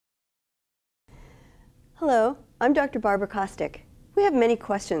Hello, I'm Dr. Barbara Kostick. We have many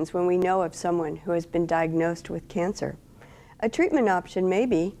questions when we know of someone who has been diagnosed with cancer. A treatment option may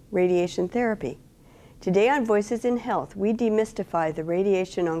be radiation therapy. Today on Voices in Health, we demystify the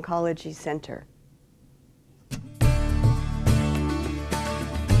Radiation Oncology Center.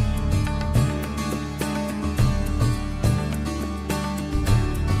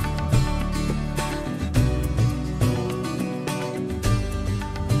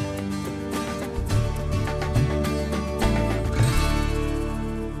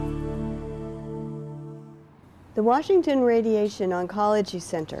 The Washington Radiation Oncology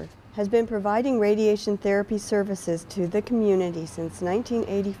Center has been providing radiation therapy services to the community since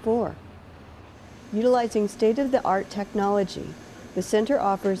 1984. Utilizing state-of-the-art technology, the center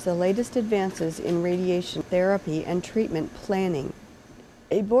offers the latest advances in radiation therapy and treatment planning.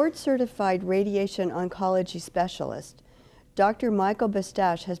 A board-certified radiation oncology specialist, Dr. Michael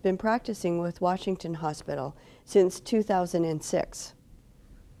Bastasch has been practicing with Washington Hospital since 2006.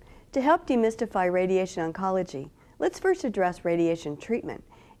 To help demystify radiation oncology, let's first address radiation treatment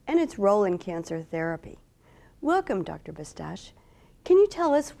and its role in cancer therapy. Welcome, Dr. Bastasch. Can you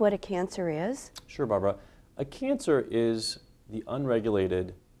tell us what a cancer is? Sure, Barbara. A cancer is the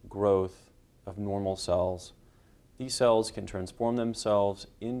unregulated growth of normal cells. These cells can transform themselves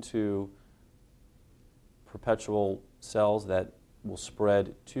into perpetual cells that will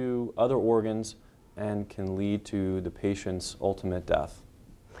spread to other organs and can lead to the patient's ultimate death.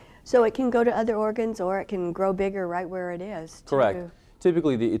 So it can go to other organs or it can grow bigger right where it is? Correct.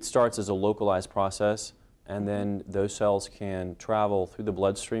 Typically it starts as a localized process, and then those cells can travel through the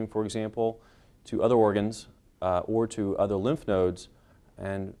bloodstream, for example, to other organs or to other lymph nodes,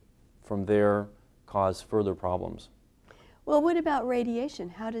 and from there cause further problems. Well, what about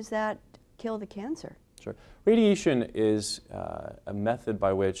radiation? How does that kill the cancer? Sure. Radiation is a method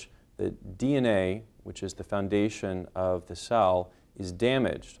by which the DNA, which is the foundation of the cell, is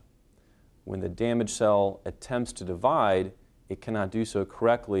damaged. When the damaged cell attempts to divide, it cannot do so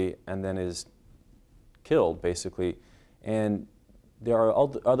correctly and then is killed, basically. And there are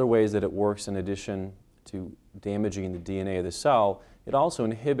other ways that it works in addition to damaging the DNA of the cell. It also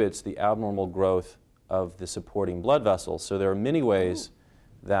inhibits the abnormal growth of the supporting blood vessels. So there are many ways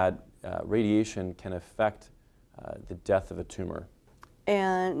that radiation can affect the death of a tumor.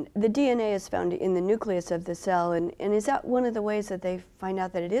 And the DNA is found in the nucleus of the cell, and is that one of the ways that they find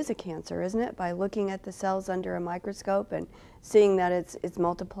out that it is a cancer, isn't it? By looking at the cells under a microscope and seeing that it's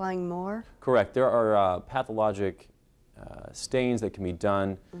multiplying more? Correct. There are pathologic stains that can be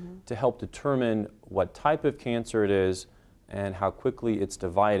done to help determine what type of cancer it is and how quickly it's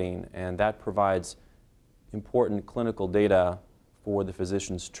dividing, and that provides important clinical data for the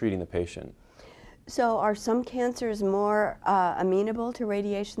physicians treating the patient. So are some cancers more amenable to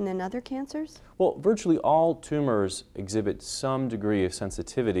radiation than other cancers? Well, virtually all tumors exhibit some degree of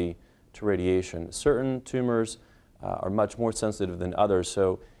sensitivity to radiation. Certain tumors are much more sensitive than others,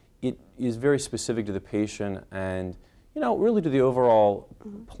 so it is very specific to the patient and, really to the overall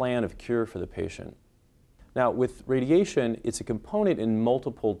plan of cure for the patient. Now, with radiation, it's a component in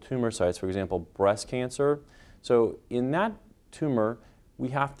multiple tumor sites, for example, breast cancer. So in that tumor, we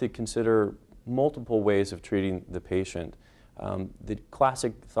have to consider multiple ways of treating the patient. The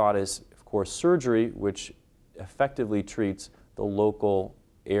classic thought is, of course, surgery, which effectively treats the local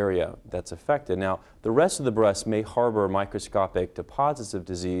area that's affected. Now, the rest of the breast may harbor microscopic deposits of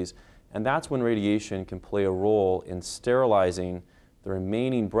disease, and that's when radiation can play a role in sterilizing the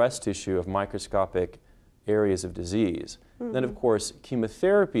remaining breast tissue of microscopic areas of disease. Then, of course,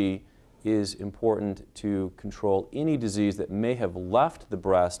 chemotherapy is important to control any disease that may have left the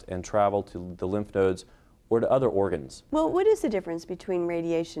breast and traveled to the lymph nodes or to other organs. Well, what is the difference between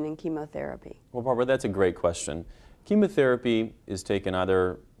radiation and chemotherapy? Well, Barbara, that's a great question. Chemotherapy is taken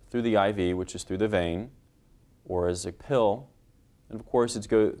either through the IV, which is through the vein, or as a pill, and of course it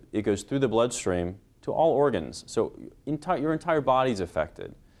goes through the bloodstream to all organs. So your entire body is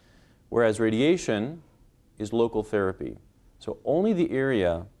affected, whereas radiation is local therapy. So only the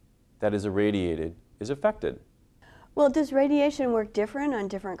area that is irradiated is affected. Well, does radiation work different on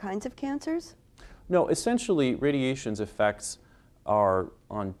different kinds of cancers? No, essentially radiation's effects are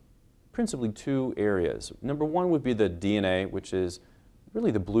on principally two areas. Number one would be the DNA, which is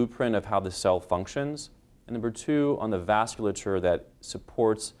really the blueprint of how the cell functions. And number two, on the vasculature that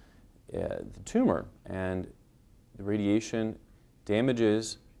supports the tumor. And the radiation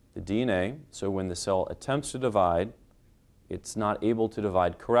damages the DNA, so when the cell attempts to divide, it's not able to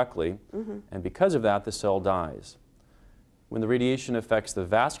divide correctly, and because of that, the cell dies. When the radiation affects the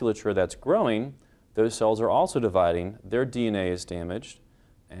vasculature that's growing, those cells are also dividing, their DNA is damaged,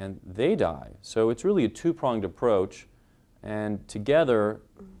 and they die. So it's really a two-pronged approach, and together,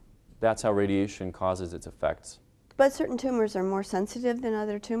 that's how radiation causes its effects. But certain tumors are more sensitive than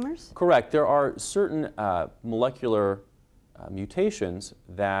other tumors? Correct. There are certain molecular mutations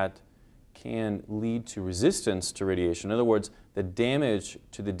that can lead to resistance to radiation. In other words, the damage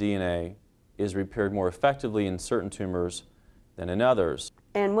to the DNA is repaired more effectively in certain tumors than in others.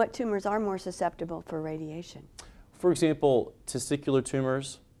 And what tumors are more susceptible for radiation? For example, testicular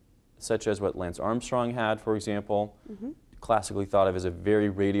tumors, such as what Lance Armstrong had, for example, classically thought of as a very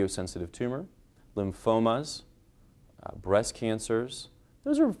radiosensitive tumor. Lymphomas, breast cancers,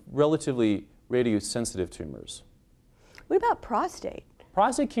 those are relatively radiosensitive tumors. What about prostate?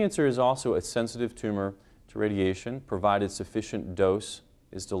 Prostate cancer is also a sensitive tumor to radiation, provided sufficient dose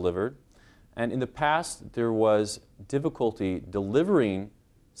is delivered. And in the past, there was difficulty delivering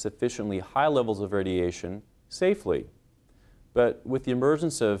sufficiently high levels of radiation safely. But with the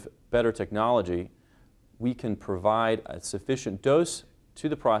emergence of better technology, we can provide a sufficient dose to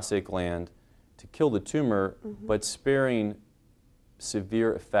the prostate gland to kill the tumor, but sparing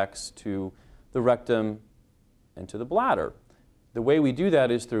severe effects to the rectum and to the bladder. The way we do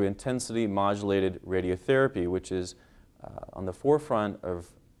that is through intensity modulated radiotherapy, which is on the forefront of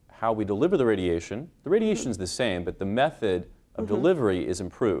how we deliver the radiation. The radiation is the same, but the method of delivery is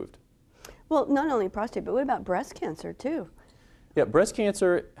improved. Well, not only prostate, but what about breast cancer too? Yeah, breast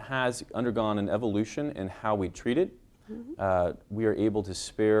cancer has undergone an evolution in how we treat it. We are able to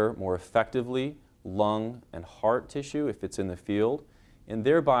spare more effectively lung and heart tissue if it's in the field, and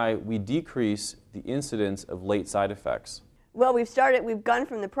thereby we decrease the incidence of late side effects. Well, we've gone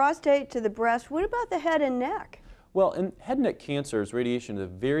from the prostate to the breast. What about the head and neck? Well, in head and neck cancers, radiation is a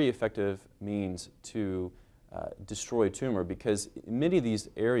very effective means to destroy a tumor, because in many of these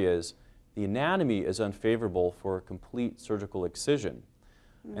areas, the anatomy is unfavorable for a complete surgical excision.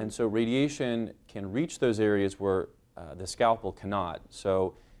 And so radiation can reach those areas where the scalpel cannot.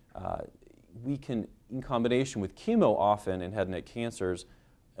 So we can, in combination with chemo often in head and neck cancers,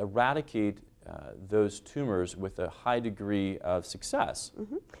 eradicate those tumors with a high degree of success.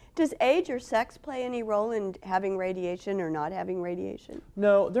 Does age or sex play any role in having radiation or not having radiation?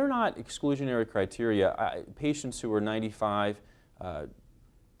 No, they're not exclusionary criteria. Patients who are 95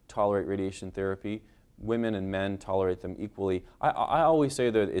 tolerate radiation therapy. Women and men tolerate them equally. I always say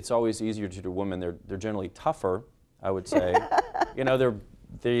that it's always easier to do women. They're generally tougher, I would say. You know,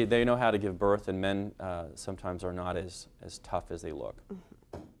 they know how to give birth, and men sometimes are not as tough as they look.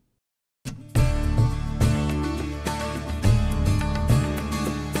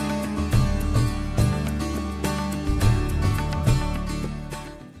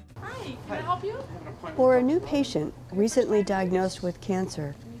 For a new patient recently diagnosed with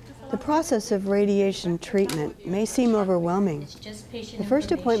cancer, the process of radiation treatment may seem overwhelming. The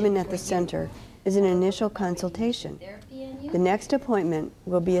first appointment at the center is an initial consultation. The next appointment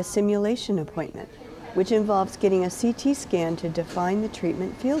will be a simulation appointment, which involves getting a CT scan to define the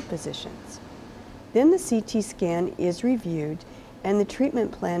treatment field positions. Then the CT scan is reviewed and the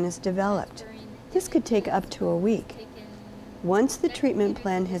treatment plan is developed. This could take up to a week. Once the treatment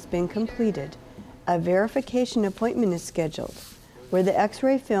plan has been completed, a verification appointment is scheduled, where the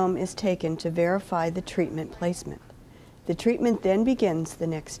X-ray film is taken to verify the treatment placement. The treatment then begins the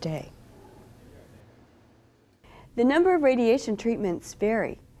next day. The number of radiation treatments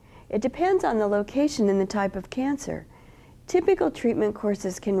vary. It depends on the location and the type of cancer. Typical treatment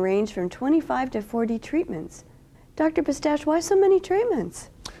courses can range from 25 to 40 treatments. Dr. Bastasch, why so many treatments?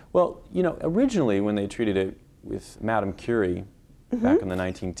 Well, you know, originally when they treated it with Madame Curie back in the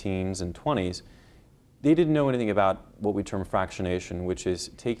 19-teens and 20s, they didn't know anything about what we term fractionation, which is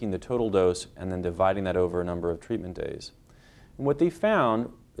taking the total dose and then dividing that over a number of treatment days. And what they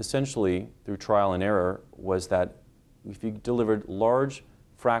found, essentially through trial and error, was that if you delivered large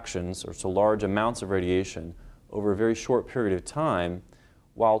fractions, or so large amounts of radiation, over a very short period of time,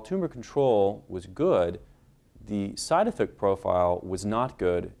 while tumor control was good, the side effect profile was not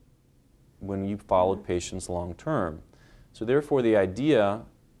good when you followed patients long term. So therefore the idea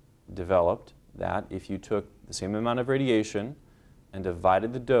developed that if you took the same amount of radiation and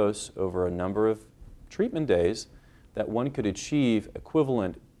divided the dose over a number of treatment days, that one could achieve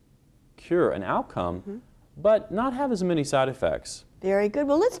equivalent cure and outcome, but not have as many side effects. Very good.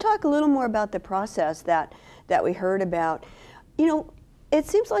 Well, let's talk a little more about the process that we heard about. You know, it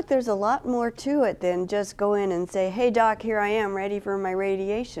seems like there's a lot more to it than just go in and say, hey doc, here I am, ready for my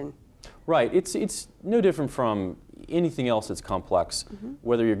radiation. Right. It's no different from anything else that's complex.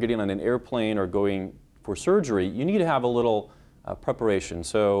 Whether you're getting on an airplane or going for surgery, you need to have a little preparation.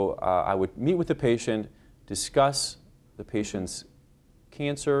 So I would meet with the patient, discuss the patient's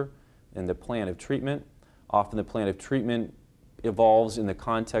cancer and the plan of treatment. Often the plan of treatment evolves in the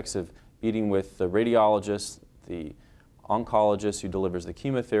context of meeting with the radiologist, the oncologist who delivers the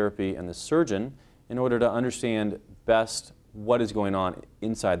chemotherapy, and the surgeon in order to understand best what is going on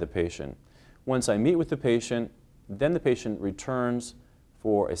inside the patient. Once I meet with the patient, then the patient returns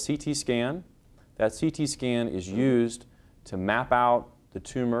for a CT scan. That CT scan is used to map out the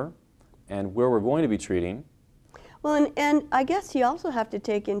tumor and where we're going to be treating. Well, and I guess you also have to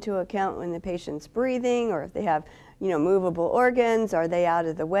take into account when the patient's breathing, or if they have, movable organs, are they out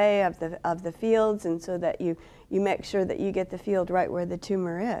of the way of the fields, and so that you make sure that you get the field right where the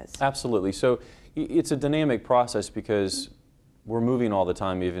tumor is. Absolutely. So it's a dynamic process because we're moving all the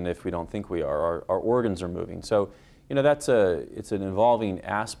time, even if we don't think we are. Our organs are moving. So, it's an evolving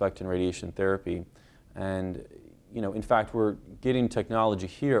aspect in radiation therapy. And, in fact, we're getting technology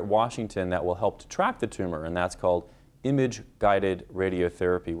here at Washington that will help to track the tumor, and that's called image-guided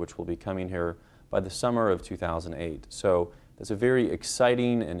radiotherapy, which will be coming here by the summer of 2008. So that's a very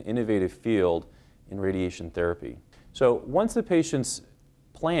exciting and innovative field in radiation therapy. So once the patient's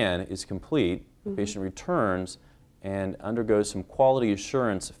plan is complete, the patient returns and undergoes some quality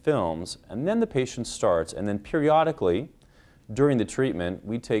assurance films, and then the patient starts, and then periodically during the treatment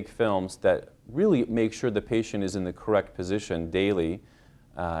we take films that really make sure the patient is in the correct position daily,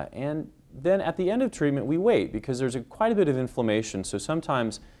 and then at the end of treatment we wait because there's quite a bit of inflammation, so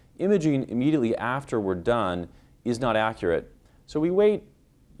sometimes imaging immediately after we're done is not accurate. So we wait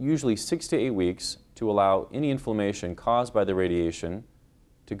usually 6 to 8 weeks to allow any inflammation caused by the radiation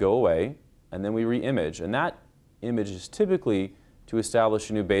to go away, and then we re-image, and that image is typically to establish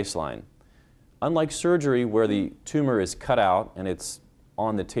a new baseline. Unlike surgery where the tumor is cut out and it's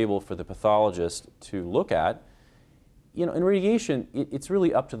on the table for the pathologist to look at, in radiation it's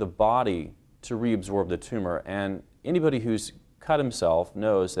really up to the body to reabsorb the tumor, and anybody who's cut himself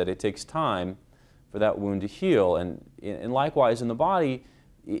knows that it takes time for that wound to heal, and likewise in the body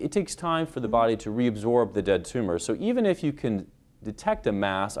it takes time for the body to reabsorb the dead tumor. So even if you can detect a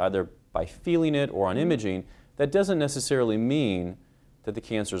mass either by feeling it or on imaging, that doesn't necessarily mean that the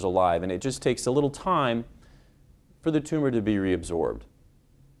cancer is alive, and it just takes a little time for the tumor to be reabsorbed.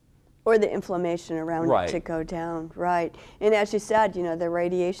 Or the inflammation around it to go down, right. And as you said, the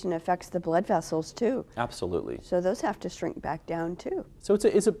radiation affects the blood vessels too. Absolutely. So those have to shrink back down too. So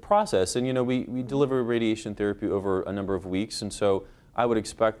it's a process, and we deliver radiation therapy over a number of weeks, and so I would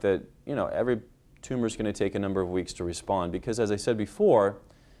expect that every tumor is going to take a number of weeks to respond, because as I said before,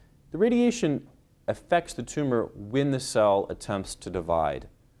 the radiation affects the tumor when the cell attempts to divide.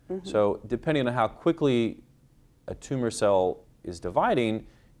 So depending on how quickly a tumor cell is dividing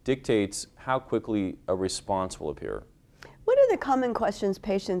dictates how quickly a response will appear. What are the common questions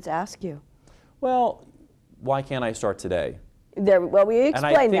patients ask you? Well, why can't I start today? Well, we explained that. And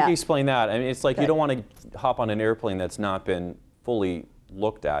I think we explained that. I mean, it's like you don't want to hop on an airplane that's not been fully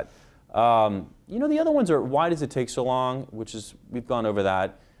looked at. The other ones are, why does it take so long? Which is, we've gone over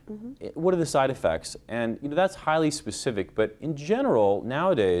that. What are the side effects? And that's highly specific, but in general,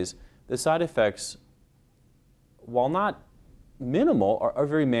 nowadays, the side effects, while not minimal, are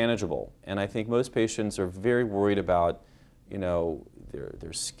very manageable. And I think most patients are very worried about,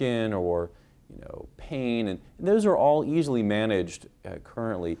 their skin or, pain, and those are all easily managed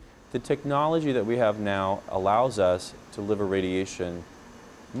currently. The technology that we have now allows us to deliver radiation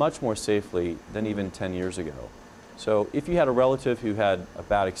much more safely than even 10 years ago. So if you had a relative who had a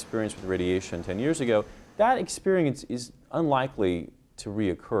bad experience with radiation 10 years ago, that experience is unlikely to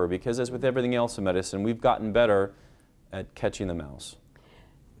reoccur, because as with everything else in medicine, we've gotten better at catching the mouse.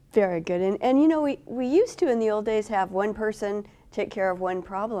 Very good. And we used to in the old days have one person take care of one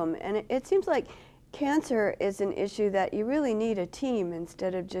problem, and it seems like cancer is an issue that you really need a team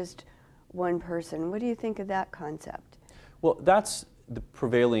instead of just one person. What do you think of that concept? Well, that's the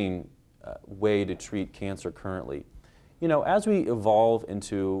prevailing way to treat cancer currently. As we evolve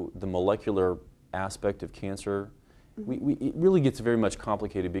into the molecular aspect of cancer, it really gets very much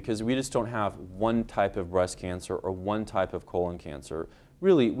complicated, because we just don't have one type of breast cancer or one type of colon cancer.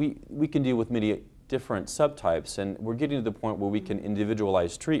 Really, we can deal with many different subtypes, and we're getting to the point where we can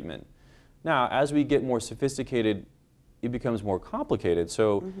individualize treatment. Now, as we get more sophisticated, it becomes more complicated.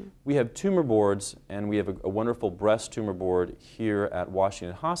 So we have tumor boards, and we have a wonderful breast tumor board here at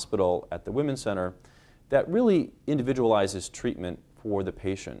Washington Hospital at the Women's Center that really individualizes treatment for the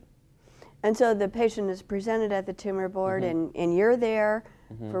patient. And so the patient is presented at the tumor board, and you're there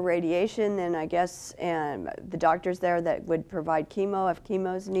for radiation, and I guess the doctor's there that would provide chemo if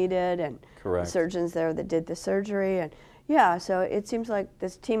chemo's needed, and Correct. The surgeon's there that did the surgery. And yeah, so it seems like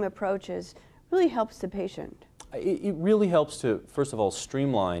this team approach really helps the patient. It really helps to, first of all,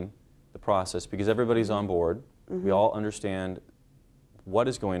 streamline the process because everybody's on board. Mm-hmm. We all understand what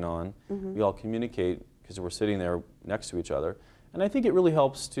is going on. Mm-hmm. We all communicate because we're sitting there next to each other. And I think it really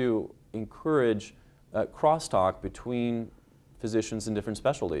helps to encourage crosstalk between physicians in different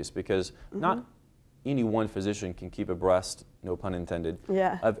specialties because Mm-hmm. not any one physician can keep abreast, no pun intended,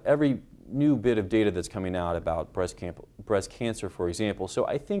 Yeah. of every new bit of data that's coming out about breast cancer, for example. So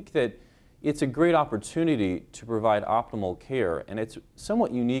I think that it's a great opportunity to provide optimal care, and it's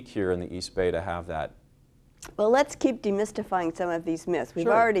somewhat unique here in the East Bay to have that. Well, let's keep demystifying some of these myths. We've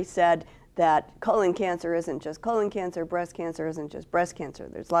Sure. already said that colon cancer isn't just colon cancer, breast cancer isn't just breast cancer.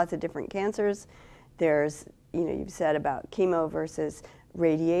 There's lots of different cancers. There's, you've said about chemo versus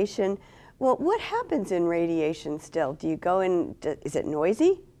radiation. Well, what happens in radiation still? Do you go in, is it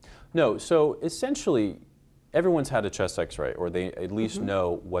noisy? No, so essentially, everyone's had a chest x-ray, or they at least Mm-hmm.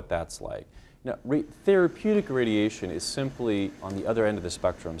 know what that's like. Now, therapeutic radiation is simply on the other end of the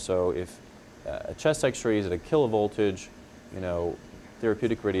spectrum. So if a chest x-ray is at a kilovoltage,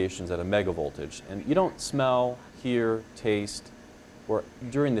 therapeutic radiation is at a megavoltage. And you don't smell, hear, taste, or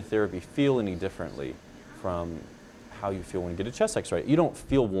during the therapy feel any differently from how you feel when you get a chest x-ray. You don't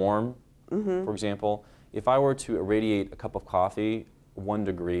feel warm, Mm-hmm. for example. If I were to irradiate a cup of coffee 1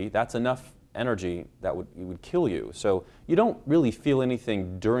 degree, that's enough energy that would kill you. So you don't really feel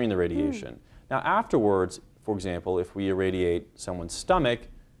anything during the radiation. Now afterwards, for example, if we irradiate someone's stomach,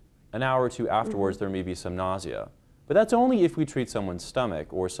 an hour or two afterwards there may be some nausea. But that's only if we treat someone's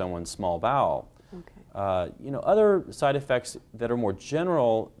stomach or someone's small bowel. Okay. Other side effects that are more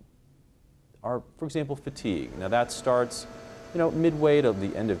general are, for example, fatigue. Now that starts midway to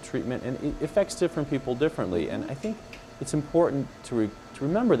the end of treatment, and it affects different people differently. And I think it's important to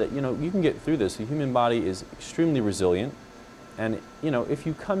remember that you can get through this. The human body is extremely resilient, and if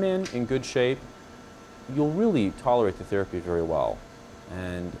you come in good shape, you'll really tolerate the therapy very well.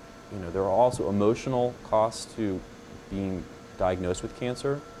 And there are also emotional costs to being diagnosed with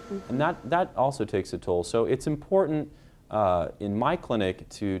cancer, and that also takes a toll. So it's important in my clinic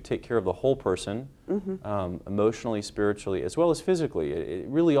to take care of the whole person, emotionally, spiritually, as well as physically. It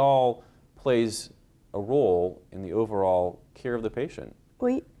really all plays a role in the overall care of the patient.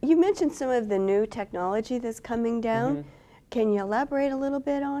 Well, you mentioned some of the new technology that's coming down. Can you elaborate a little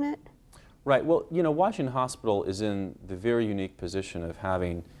bit on it? Right. Well, Washington Hospital is in the very unique position of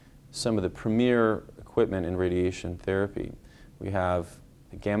having some of the premier equipment in radiation therapy. We have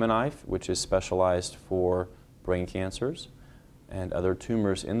the Gamma Knife, which is specialized for brain cancers and other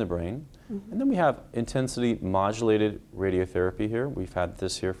tumors in the brain. And then we have intensity modulated radiotherapy here. We've had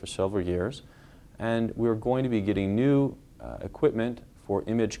this here for several years. And we're going to be getting new equipment for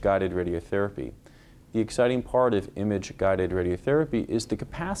image-guided radiotherapy. The exciting part of image-guided radiotherapy is the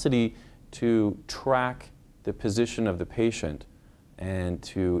capacity to track the position of the patient and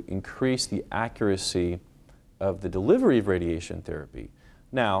to increase the accuracy of the delivery of radiation therapy.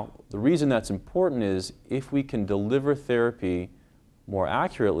 Now, the reason that's important is if we can deliver therapy more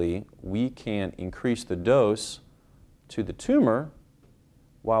accurately, we can increase the dose to the tumor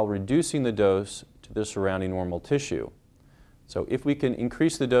while reducing the dose to the surrounding normal tissue. So if we can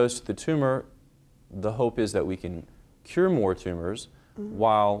increase the dose to the tumor, the hope is that we can cure more tumors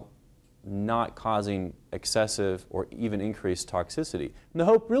while not causing excessive or even increased toxicity. And the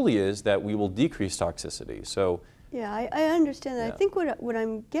hope really is that we will decrease toxicity. So yeah, I understand that. Yeah. I think what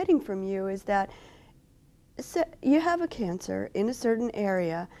I'm getting from you is that you have a cancer in a certain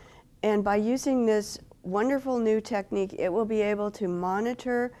area, and by using this wonderful new technique, it will be able to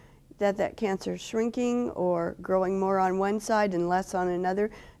monitor that cancer is shrinking or growing more on one side and less on another,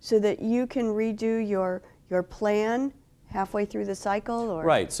 so that you can redo your plan halfway through the cycle? Or?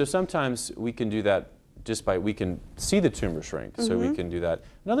 Right. So sometimes we can do that just by, we can see the tumor shrink, so we can do that.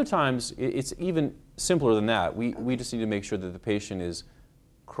 And other times it's even simpler than that. We just need to make sure that the patient is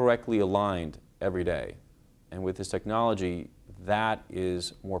correctly aligned every day. And with this technology, that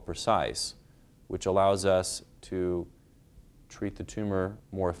is more precise, which allows us to treat the tumor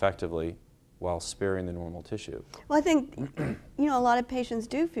more effectively while sparing the normal tissue. Well, I think, a lot of patients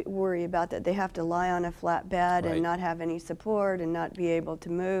do worry about that. They have to lie on a flat bed Right. and not have any support and not be able to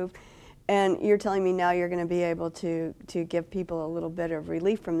move. And you're telling me now you're going to be able to give people a little bit of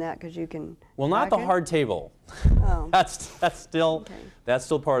relief from that because you can. Well, not the track it? hard table. Oh. That's still Okay. that's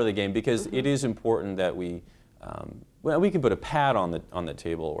still part of the game because it is important that we we can put a pad on the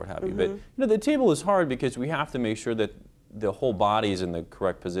table or what have you. But the table is hard because we have to make sure that the whole body is in the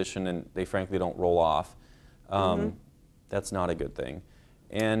correct position and they frankly don't roll off. That's not a good thing.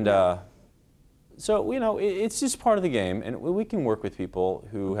 And so it's just part of the game, and we can work with people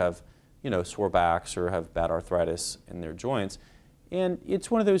who have sore backs or have bad arthritis in their joints. And it's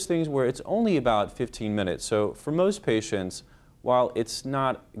one of those things where it's only about 15 minutes. So for most patients, while it's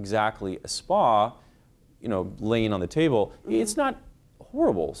not exactly a spa, laying on the table, it's not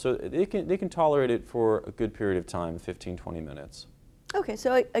horrible. So they can tolerate it for a good period of time, 15, 20 minutes. Okay,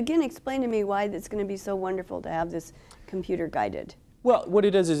 so again, explain to me why it's going to be so wonderful to have this computer guided. Well, what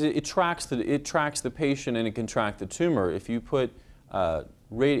it does is it tracks the patient, and it can track the tumor. If you put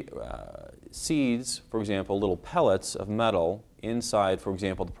seeds, for example, little pellets of metal inside, for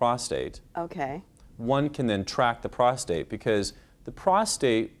example, the prostate. Okay. One can then track the prostate, because the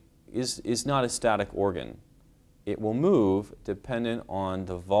prostate is not a static organ. It will move dependent on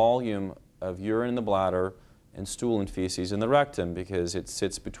the volume of urine in the bladder and stool and feces in the rectum, because it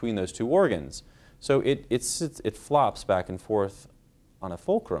sits between those two organs. So it flops back and forth on a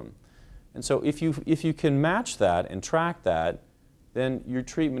fulcrum. And so if you can match that and track that, then your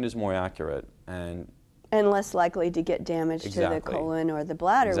treatment is more accurate and less likely to get damage to the colon or the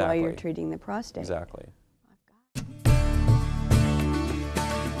bladder while you're treating the prostate. Exactly.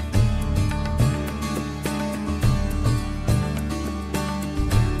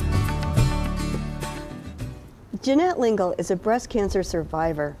 Jeanette Lingle is a breast cancer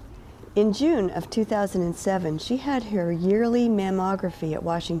survivor. In June of 2007, she had her yearly mammography at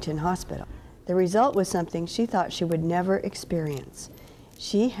Washington Hospital. The result was something she thought she would never experience.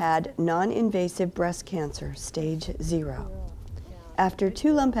 She had non-invasive breast cancer, stage 0. After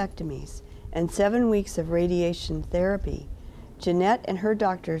 2 lumpectomies and 7 weeks of radiation therapy, Jeanette and her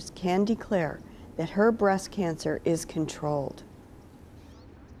doctors can declare that her breast cancer is controlled.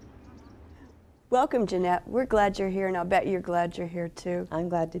 Welcome, Jeanette. We're glad you're here, and I'll bet you're glad you're here too. I'm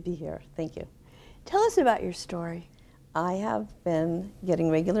glad to be here. Thank you. Tell us about your story. I have been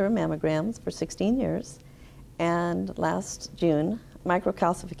getting regular mammograms for 16 years, and last June,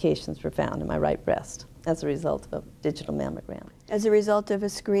 microcalcifications were found in my right breast as a result of a digital mammogram. As a result of a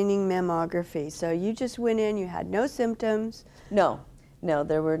screening mammography. So you just went in, you had no symptoms? No,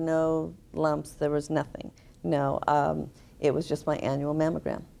 there were no lumps, there was nothing. No, it was just my annual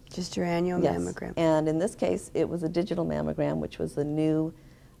mammogram. Just your annual mammogram. And in this case, it was a digital mammogram, which was a new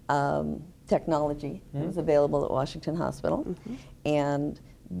technology that was available at Washington Hospital. And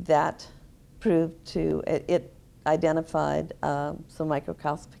that proved to, it identified some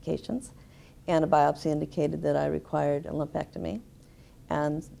microcalcifications, and a biopsy indicated that I required a lumpectomy.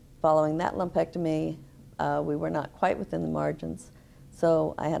 And following that lumpectomy, we were not quite within the margins,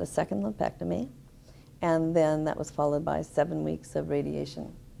 so I had a second lumpectomy, and then that was followed by 7 weeks of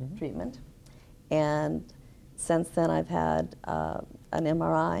radiation treatment. And since then I've had an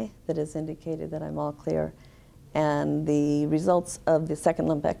MRI that has indicated that I'm all clear, and the results of the second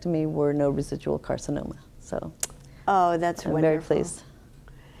lumpectomy were no residual carcinoma. So oh, that's I'm wonderful. very pleased.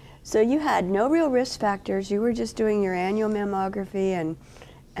 So you had no real risk factors. You were just doing your annual mammography,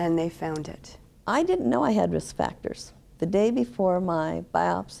 and they found it. I didn't know I had risk factors. The day before my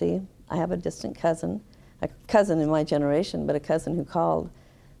biopsy, I have a distant cousin, a cousin in my generation, but a cousin who called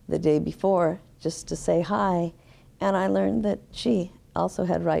the day before just to say hi, and I learned that she also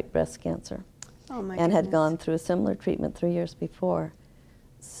had right breast cancer. Oh my and goodness. had gone through a similar treatment 3 years before.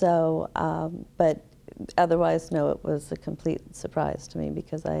 So, but otherwise, no, it was a complete surprise to me,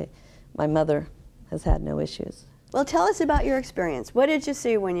 because my mother has had no issues. Well, tell us about your experience. What did you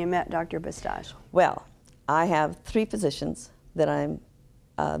see when you met Dr. Bastasch? Well, I have 3 physicians that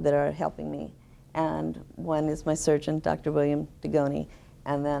that are helping me, and one is my surgeon, Dr. William DeGoni,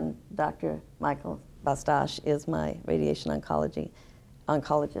 and then Dr. Michael Bastasch is my radiation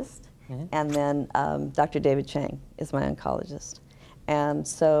oncologist, and then Dr. David Chang is my oncologist. And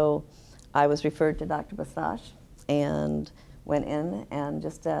so I was referred to Dr. Bastasch and went in, and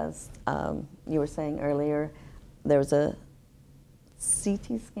just as you were saying earlier, there was a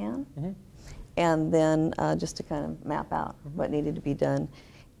CT scan, and then just to kind of map out what needed to be done.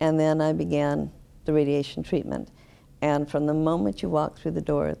 And then I began the radiation treatment. And from the moment you walk through the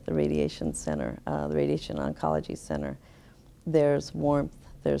door at the radiation center, the Radiation Oncology Center, there's warmth,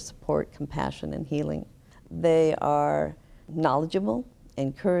 there's support, compassion, and healing. They are knowledgeable,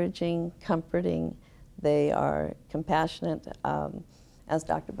 encouraging, comforting. They are compassionate. As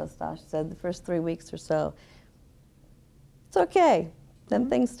Dr. Bastasch said, the first 3 weeks or so, it's okay. Then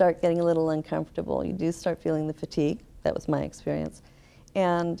things start getting a little uncomfortable. You do start feeling the fatigue. That was my experience.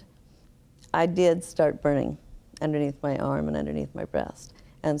 And I did start burning underneath my arm and underneath my breast.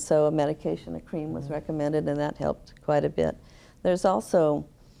 And so a medication, a cream was recommended, and that helped quite a bit. There's also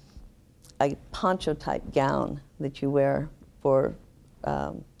a poncho-type gown that you wear for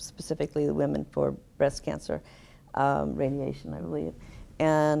specifically the women for breast cancer radiation, I believe.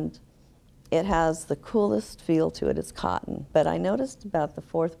 And it has the coolest feel to it. It's cotton. But I noticed about the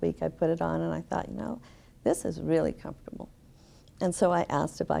 4th week I put it on and I thought, you know, this is really comfortable. And so I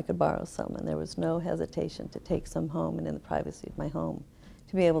asked if I could borrow some, and there was no hesitation to take some home and in the privacy of my home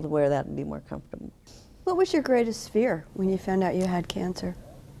to be able to wear that and be more comfortable. What was your greatest fear when you found out you had cancer?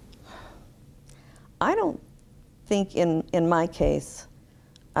 I don't think in my case,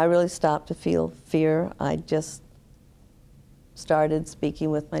 I really stopped to feel fear. I just started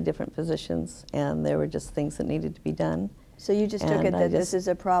speaking with my different physicians, and there were just things that needed to be done. So you just took it that this is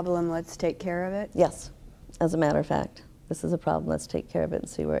a problem, let's take care of it? Yes, as a matter of fact. This is a problem, let's take care of it and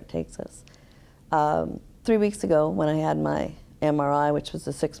see where it takes us. 3 weeks ago, when I had my MRI, which was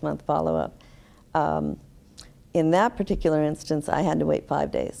a 6-month follow-up, in that particular instance, I had to wait 5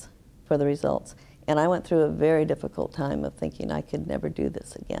 days for the results. And I went through a very difficult time of thinking I could never do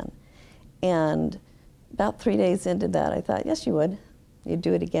this again. And about 3 days into that, I thought, yes, you would. You'd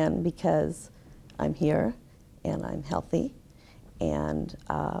do it again because I'm here and I'm healthy and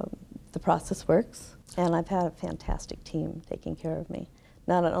the process works. And I've had a fantastic team taking care of me.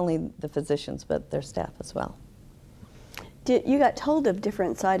 Not only the physicians, but their staff as well. You got told of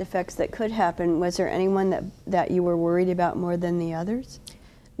different side effects that could happen. Was there anyone that you were worried about more than the others?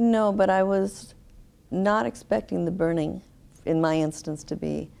 No, but I was not expecting the burning, in my instance, to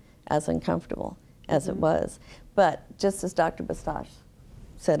be as uncomfortable as it was. But just as Dr. Bastasch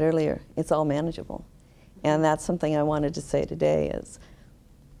said earlier, it's all manageable. And that's something I wanted to say today is,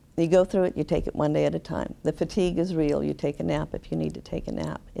 you go through it, you take it one day at a time. The fatigue is real. You take a nap if you need to take a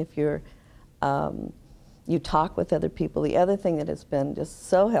nap. If you're, you talk with other people. The other thing that has been just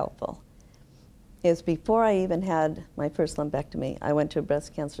so helpful is before I even had my first lumpectomy, I went to a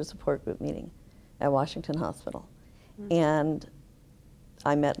breast cancer support group meeting at Washington Hospital. And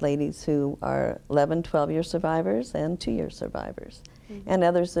I met ladies who are 11, 12-year survivors and 2-year survivors, and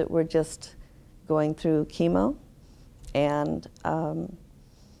others that were just going through chemo and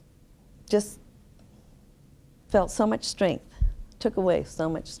just felt so much strength, took away so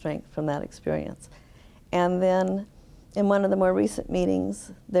much strength from that experience. And then in one of the more recent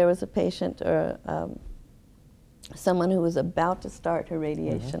meetings, there was a patient or someone who was about to start her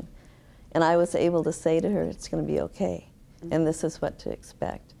radiation. And I was able to say to her, it's going to be okay, and this is what to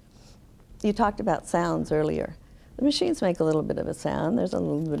expect. You talked about sounds earlier. The machines make a little bit of a sound. There's a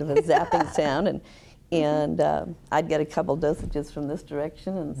little bit of a zapping sound, and I'd get a couple dosages from this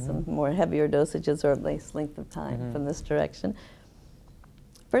direction and some more heavier dosages or a nice length of time from this direction.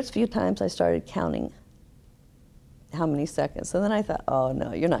 First few times I started counting how many seconds, and then I thought, oh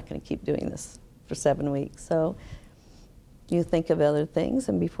no, you're not going to keep doing this for 7 weeks. So you think of other things,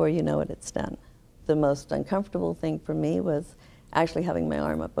 and before you know it, it's done. The most uncomfortable thing for me was actually having my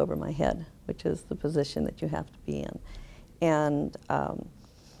arm up over my head, which is the position that you have to be in. And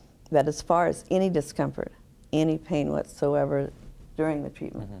that as far as any discomfort, any pain whatsoever during the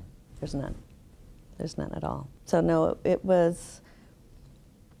treatment, there's none. There's none at all. So no,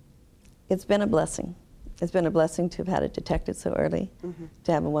 it's been a blessing. It's been a blessing to have had it detected so early,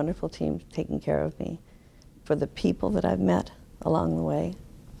 to have a wonderful team taking care of me, for the people that I've met along the way,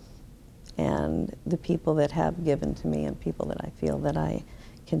 and the people that have given to me and people that I feel that I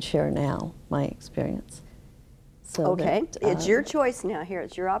can share now my experience. So okay, it's your choice now here.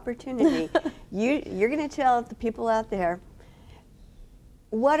 It's your opportunity. You're going to tell the people out there,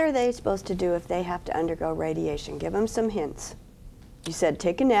 what are they supposed to do if they have to undergo radiation? Give them some hints. You said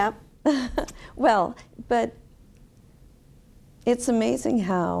take a nap. Well, but it's amazing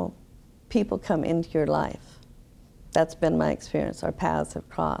how people come into your life. That's been my experience. Our paths have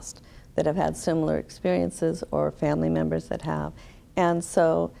crossed that have had similar experiences, or family members that have. And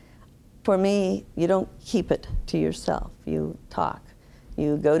so for me, you don't keep it to yourself. You talk.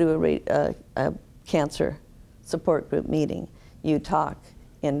 You go to a cancer support group meeting. You talk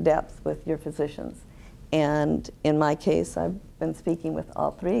in depth with your physicians. And in my case, I've been speaking with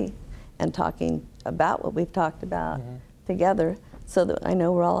all three and talking about what we've talked about together, so that I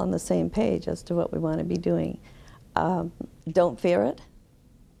know we're all on the same page as to what we want to be doing. Don't fear it.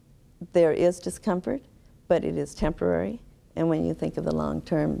 There is discomfort, but it is temporary. And when you think of the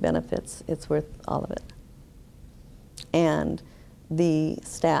long-term benefits, it's worth all of it. And the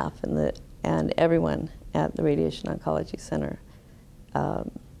staff and everyone at the Radiation Oncology Center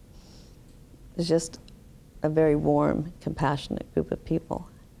is just a very warm, compassionate group of people.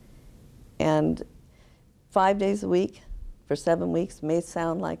 And 5 days a week for 7 weeks may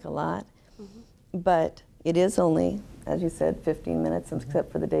sound like a lot, but it is only, as you said, 15 minutes,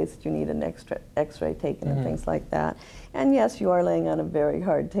 except for the days that you need an extra X-ray taken and things like that. And yes, you are laying on a very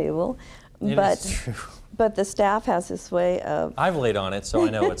hard table, but But the staff has this way of... I've laid on it, so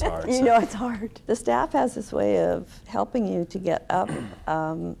I know it's hard. You know it's hard. The staff has this way of helping you to get up.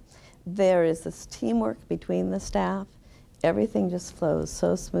 There is this teamwork between the staff. Everything just flows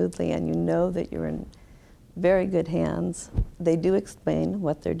so smoothly, and you know that you're in very good hands. They do explain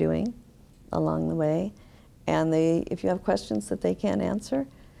what they're doing along the way, and if you have questions that they can't answer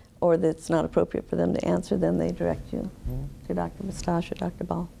or that's not appropriate for them to answer, then they direct you to Dr. Bastasch or Dr.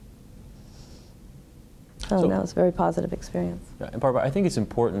 Ball. So no, it's a very positive experience. Yeah, and Barbara, I think it's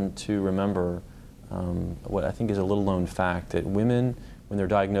important to remember what I think is a little known fact, that women, when they're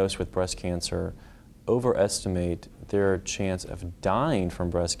diagnosed with breast cancer, overestimate their chance of dying from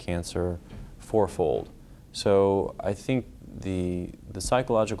breast cancer fourfold. So I think the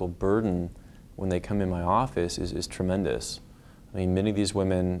psychological burden when they come in my office is tremendous. I mean, many of these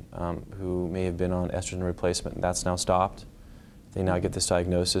women who may have been on estrogen replacement, and that's now stopped. They now get this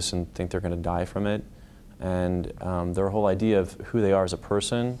diagnosis and think they're going to die from it. And their whole idea of who they are as a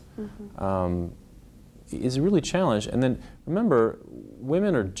person is really challenged. And then remember,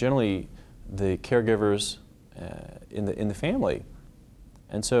 women are generally the caregivers in the family.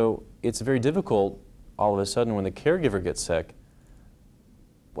 And so it's very difficult all of a sudden when the caregiver gets sick.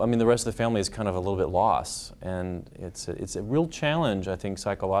 I mean, the rest of the family is kind of a little bit lost. And it's a real challenge, I think,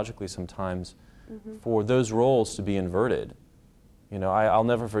 psychologically sometimes for those roles to be inverted. You know, I'll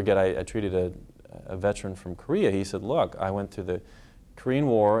never forget, I treated a veteran from Korea. He said, look, I went through the Korean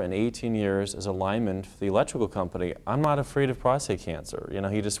War and 18 years as a lineman for the electrical company. I'm not afraid of prostate cancer. You know,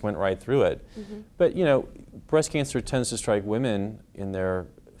 he just went right through it. But, you know, breast cancer tends to strike women in their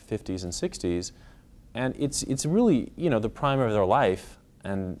 50s and 60s, and it's really, you know, the prime of their life,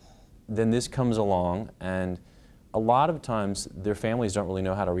 and then this comes along, and a lot of times their families don't really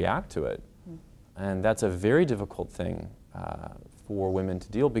know how to react to it. And that's a very difficult thing for women to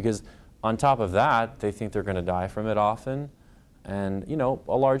deal, because on top of that, they think they're going to die from it often. And, you know,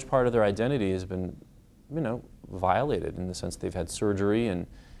 a large part of their identity has been, you know, violated in the sense they've had surgery, and,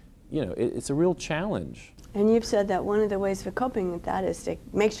 you know, it's a real challenge. And you've said that one of the ways for coping with that is to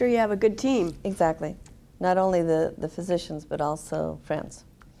make sure you have a good team. Exactly. Not only the physicians, but also friends.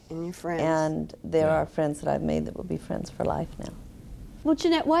 And your friends. And there are friends that I've made that will be friends for life now. Well,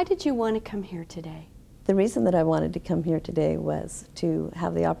 Jeanette, why did you want to come here today? The reason that I wanted to come here today was to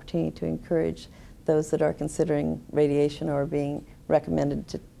have the opportunity to encourage those that are considering radiation or being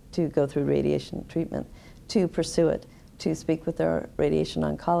recommended to go through radiation treatment to pursue it, to speak with their radiation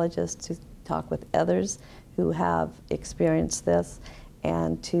oncologist, to talk with others who have experienced this,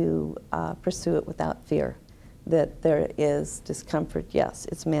 and to pursue it without fear. That there is discomfort, yes,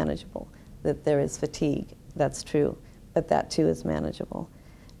 it's manageable. That there is fatigue, that's true, but that too is manageable.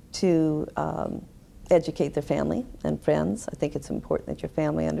 To educate their family and friends. I think it's important that your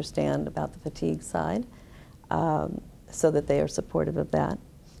family understand about the fatigue side so that they are supportive of that,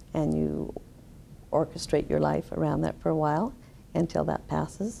 and you orchestrate your life around that for a while until that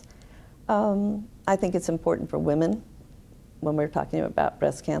passes. I think it's important for women when we're talking about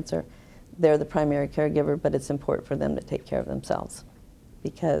breast cancer. They're the primary caregiver, but it's important for them to take care of themselves,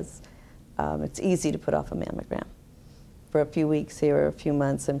 because it's easy to put off a mammogram for a few weeks here or a few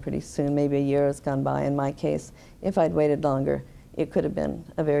months, and pretty soon maybe a year has gone by. In my case, if I'd waited longer, it could have been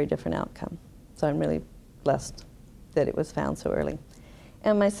a very different outcome. So I'm really blessed that it was found so early.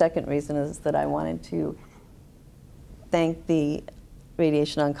 And my second reason is that I wanted to thank the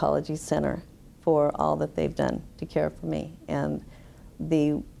Radiation Oncology Center for all that they've done to care for me and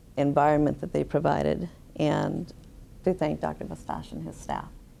the environment that they provided, and to thank Dr. Bastasch and his staff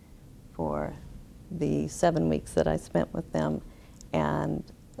for the 7 weeks that I spent with them, and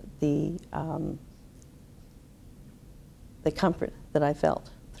the comfort that I felt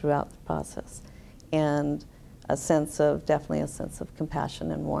throughout the process, and definitely a sense of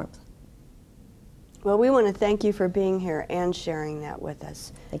compassion and warmth. Well, we want to thank you for being here and sharing that with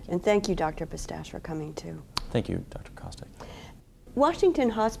us. Thank you. And thank you, Dr. Bastasch, for coming too. Thank you, Dr. Kostick. Washington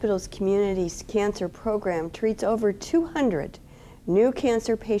Hospital's Community Cancer Program treats over 200 new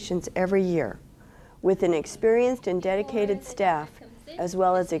cancer patients every year, with an experienced and dedicated staff, as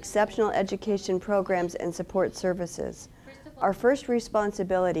well as exceptional education programs and support services. Our first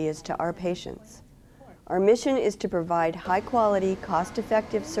responsibility is to our patients. Our mission is to provide high-quality,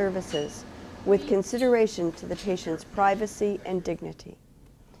 cost-effective services with consideration to the patient's privacy and dignity.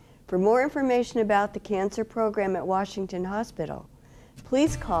 For more information about the cancer program at Washington Hospital,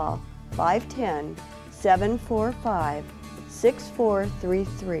 please call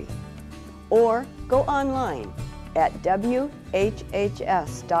 510-745-6433 or go online at WHHS.com.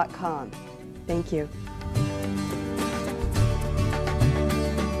 Thank you.